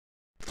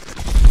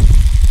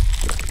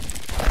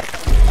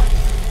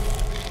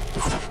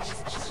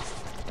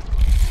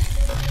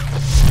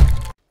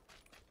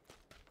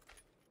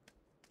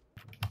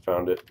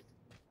found it.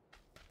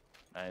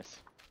 Nice.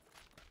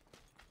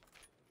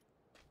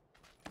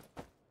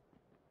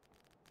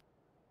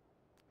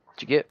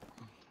 What'd you get?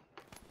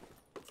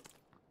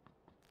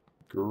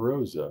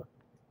 Garoza.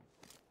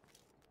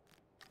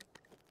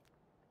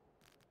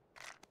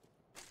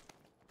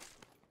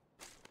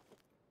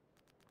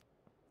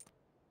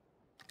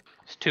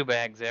 There's 2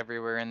 bags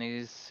everywhere in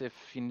these if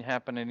you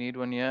happen to need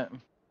one yet.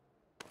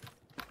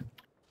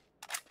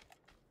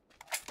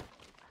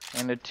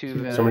 And a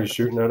 2. Somebody's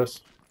shooting at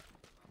us.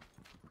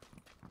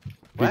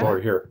 People What?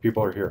 are here.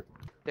 People are here.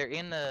 They're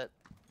in the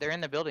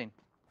building.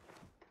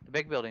 The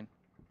big building.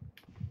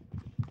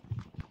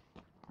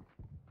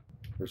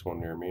 There's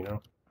one near me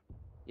now.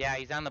 Yeah,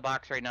 he's on the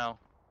box right now.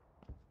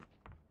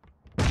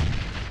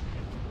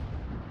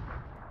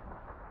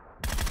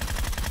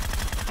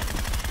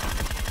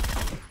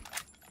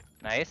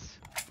 Nice.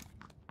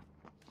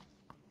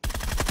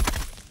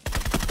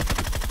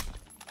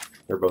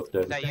 They're both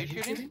dead. Is that you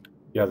shooting?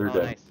 Yeah, they're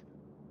dead. Nice.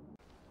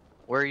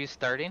 Where are you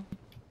starting?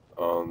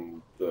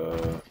 On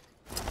the...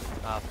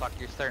 Oh, fuck,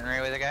 you're starting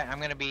right with the guy.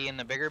 I'm gonna be in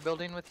the bigger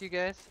building with you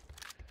guys.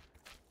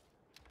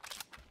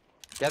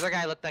 The other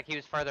guy looked like he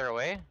was farther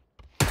away.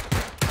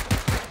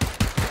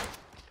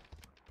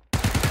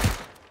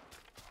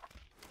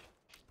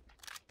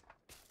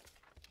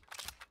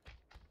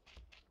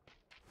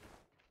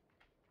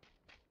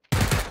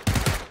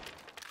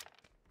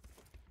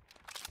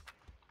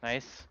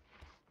 Nice.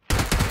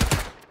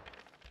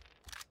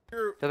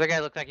 The other guy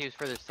looked like he was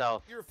further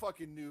south. You're a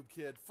fucking noob,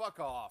 kid. Fuck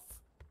off.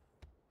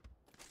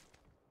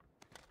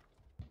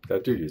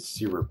 That dude is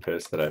super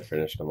pissed that I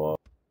finished him off.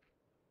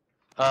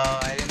 Oh,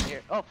 I didn't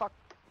hear. Oh, fuck.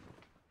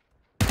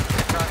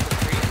 Across the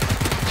street.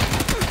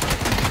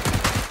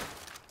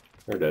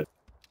 They're dead.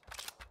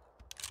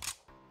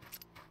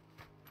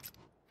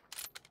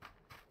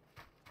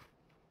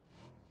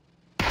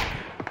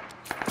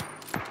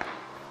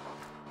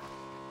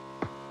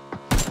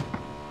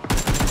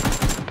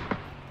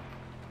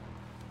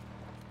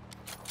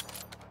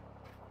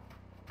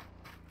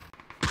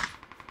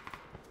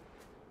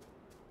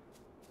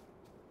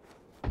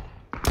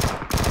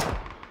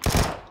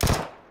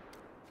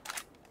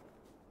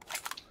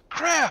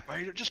 Crap!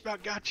 I just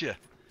about got you.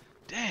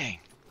 Dang.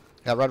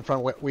 Yeah, right in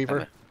front of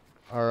Weaver.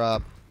 Or,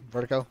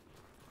 Vertigo.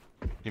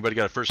 Anybody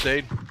got a first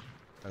aid?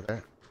 Okay.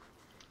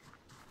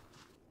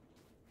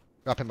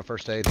 Drop him a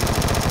first aid.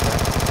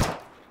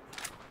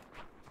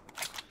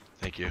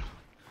 Thank you.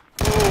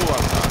 Oh,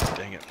 I'm not.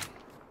 Dang it.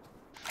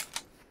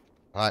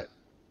 Alright.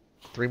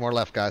 3 more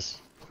left, guys.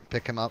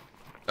 Pick him up.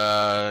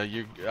 I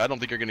don't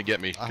think you're gonna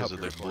get me I because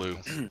hope of the you're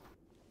blue.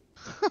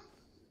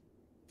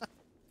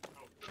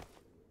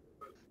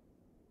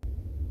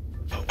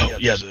 Oh,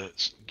 yeah, the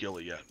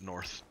Gilly, yeah,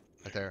 north.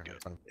 Right there.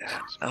 Good. Yeah.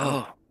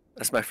 Oh,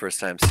 that's my first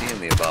time seeing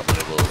the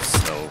abominable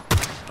snow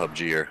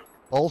PUBGer.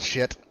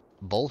 Bullshit.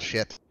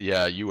 Bullshit.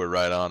 Yeah, you were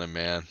right on him,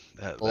 man.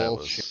 That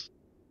Bullshit. was.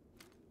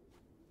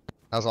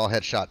 That was all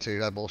headshot too.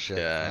 That bullshit.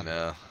 Yeah, I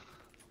know.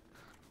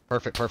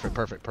 Perfect, perfect,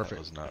 perfect, That perfect.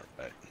 was not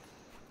right.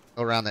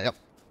 Go around that. Yep.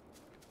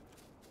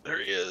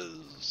 There he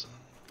is.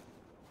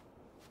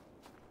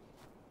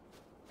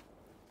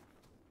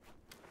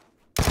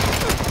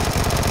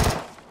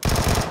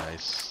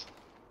 Nice.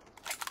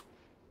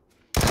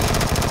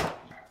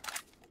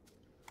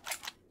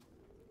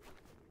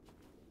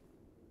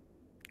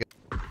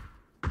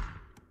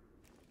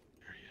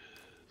 There he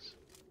is.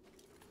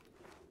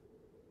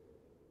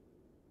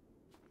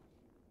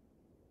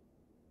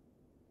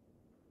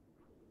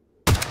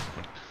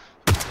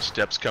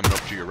 Steps coming up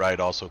to your right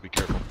also, be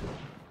careful.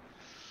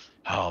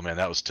 Oh man,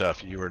 that was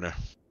tough. You were in a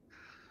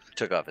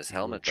Took off his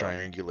helmet though.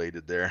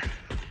 triangulated there.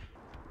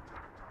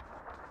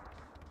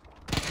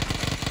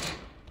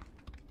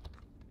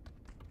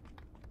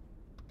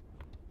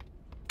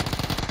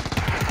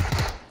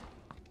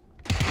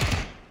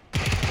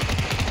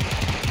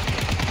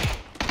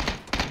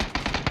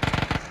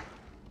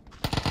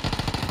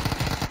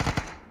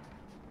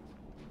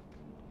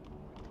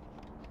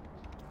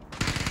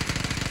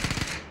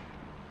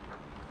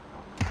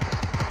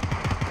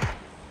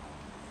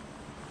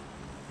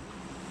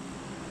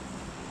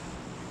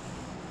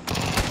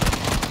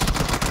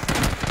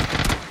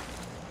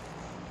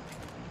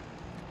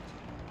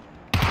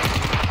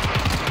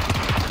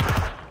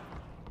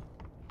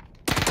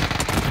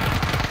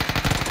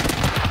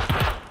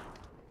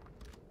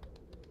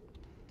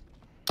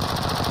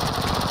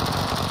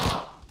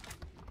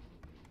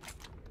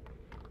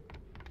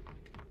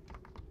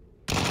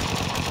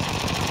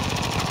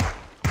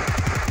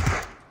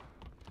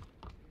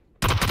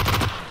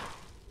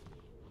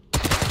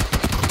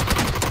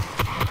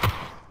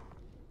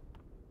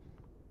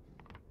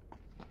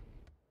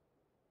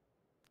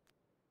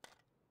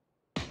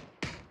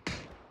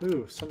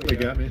 Ooh, somebody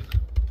got me.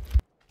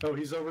 Oh,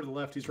 he's over to the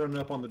left. He's running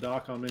up on the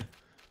dock on me.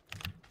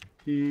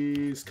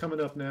 He's coming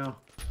up now.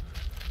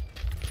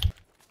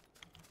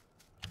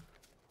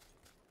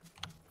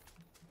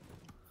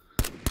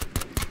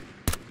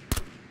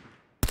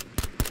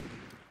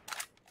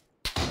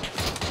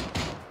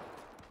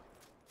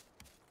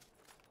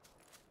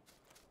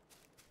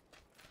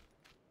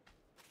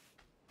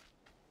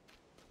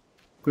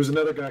 There's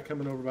another guy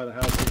coming over by the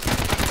houses.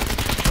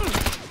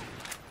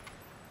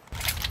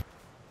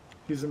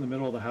 He's in the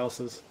middle of the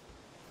houses.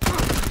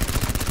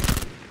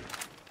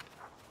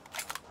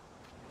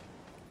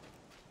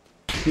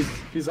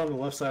 He's on the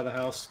left side of the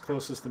house,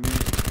 closest to me.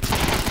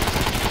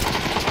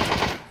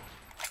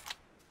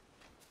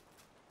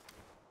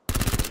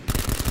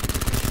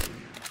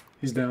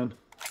 He's down.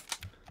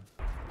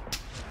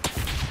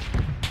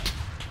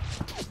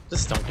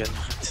 Just don't get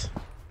knocked.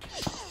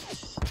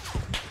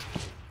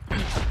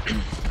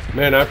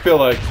 Man, I feel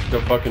like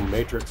the fucking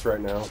Matrix right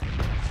now.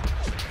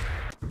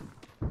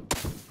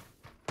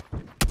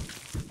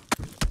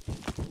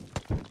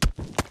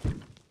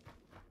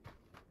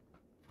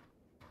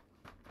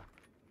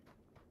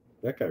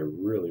 That guy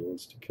really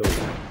wants to kill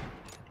me.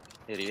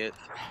 Idiot.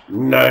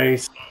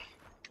 Nice.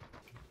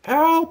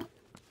 Help!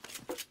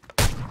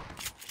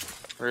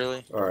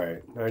 Really?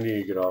 Alright, I need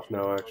to get off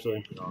now,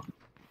 actually.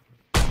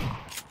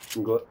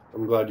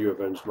 I'm glad you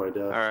avenged my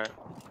death. Alright.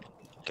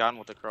 Got him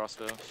with the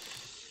crossbow.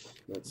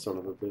 That son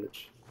of a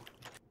bitch.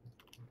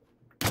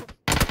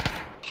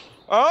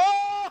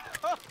 Oh!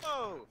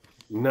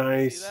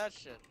 Nice. See that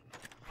shit?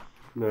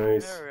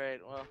 Nice.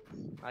 Alright, well,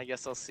 I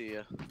guess I'll see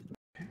you.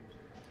 I'm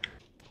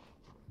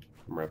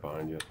right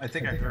behind you. I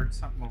think I heard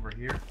something over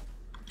here.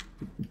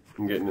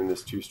 I'm getting in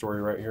this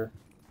 2-story right here.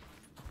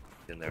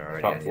 In there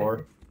already. Top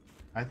floor.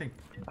 I think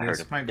I heard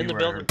this it. might be In the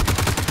where I building. heard-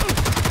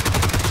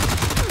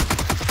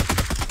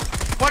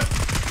 What?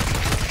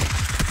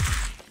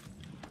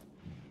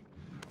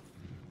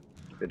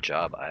 Good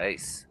job,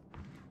 Ice.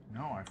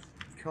 No, I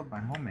killed my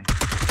homie.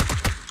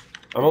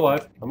 I'm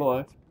alive. I'm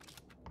alive.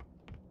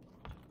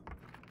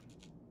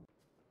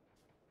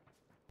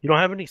 You don't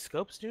have any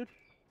scopes, dude?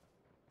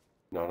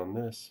 Not on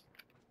this.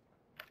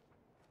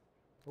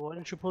 Well, why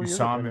didn't you pull You the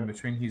saw other him in gun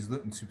between. He's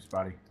looting Soup's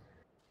body.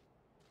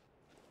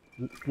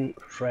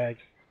 out? Frag.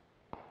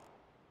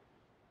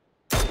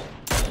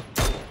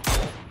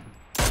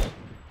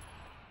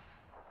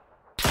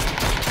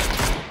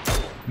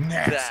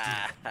 Nasty.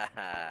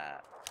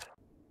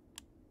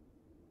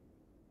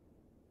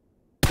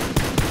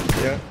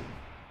 Yeah.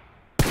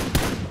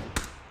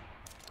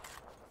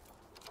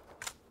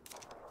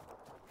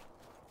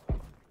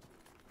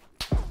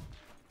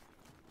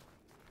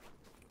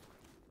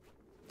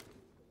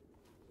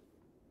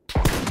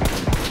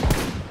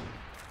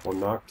 One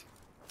knocked.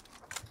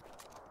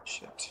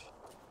 Shit.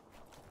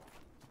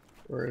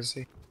 Where is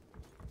he?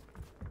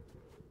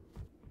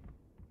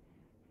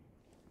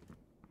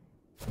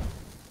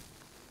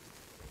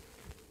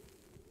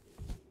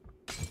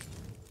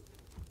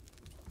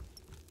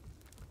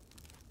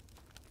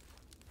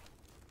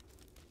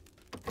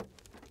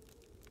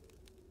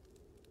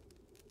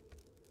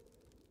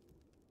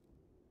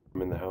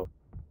 I'm in the house.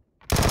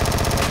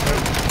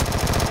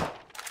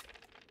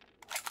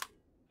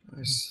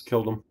 Nice.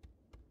 Killed him.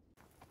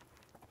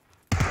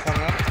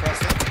 Coming up,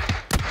 across it.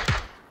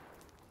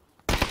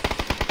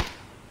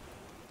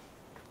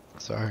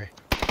 Sorry.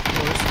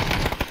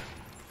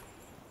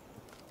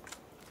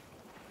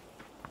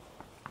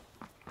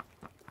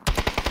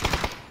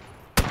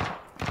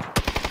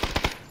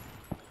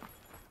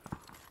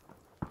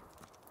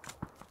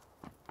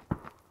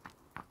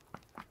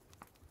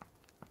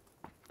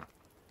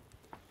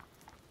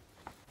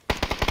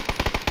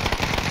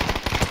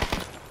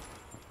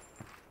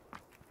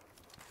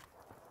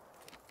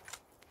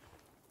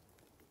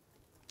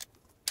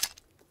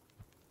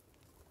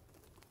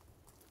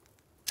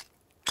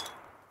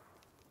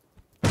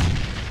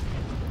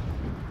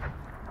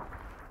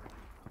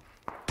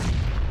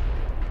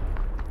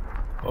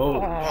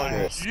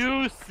 Oh, shit.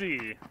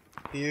 Juicy!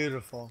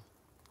 Beautiful.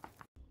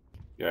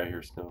 Yeah, I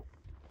hear snow.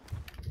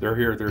 They're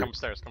here. They're. Come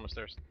upstairs, come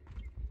upstairs.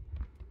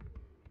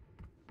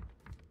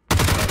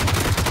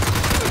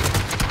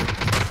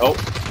 Oh.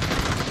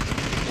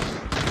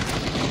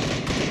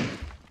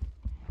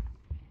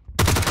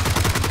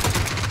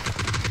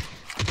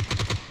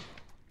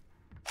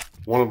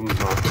 One of them's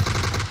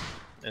knocked.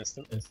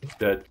 Instant.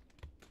 Dead.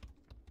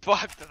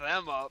 Fucked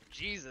them up,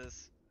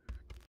 Jesus.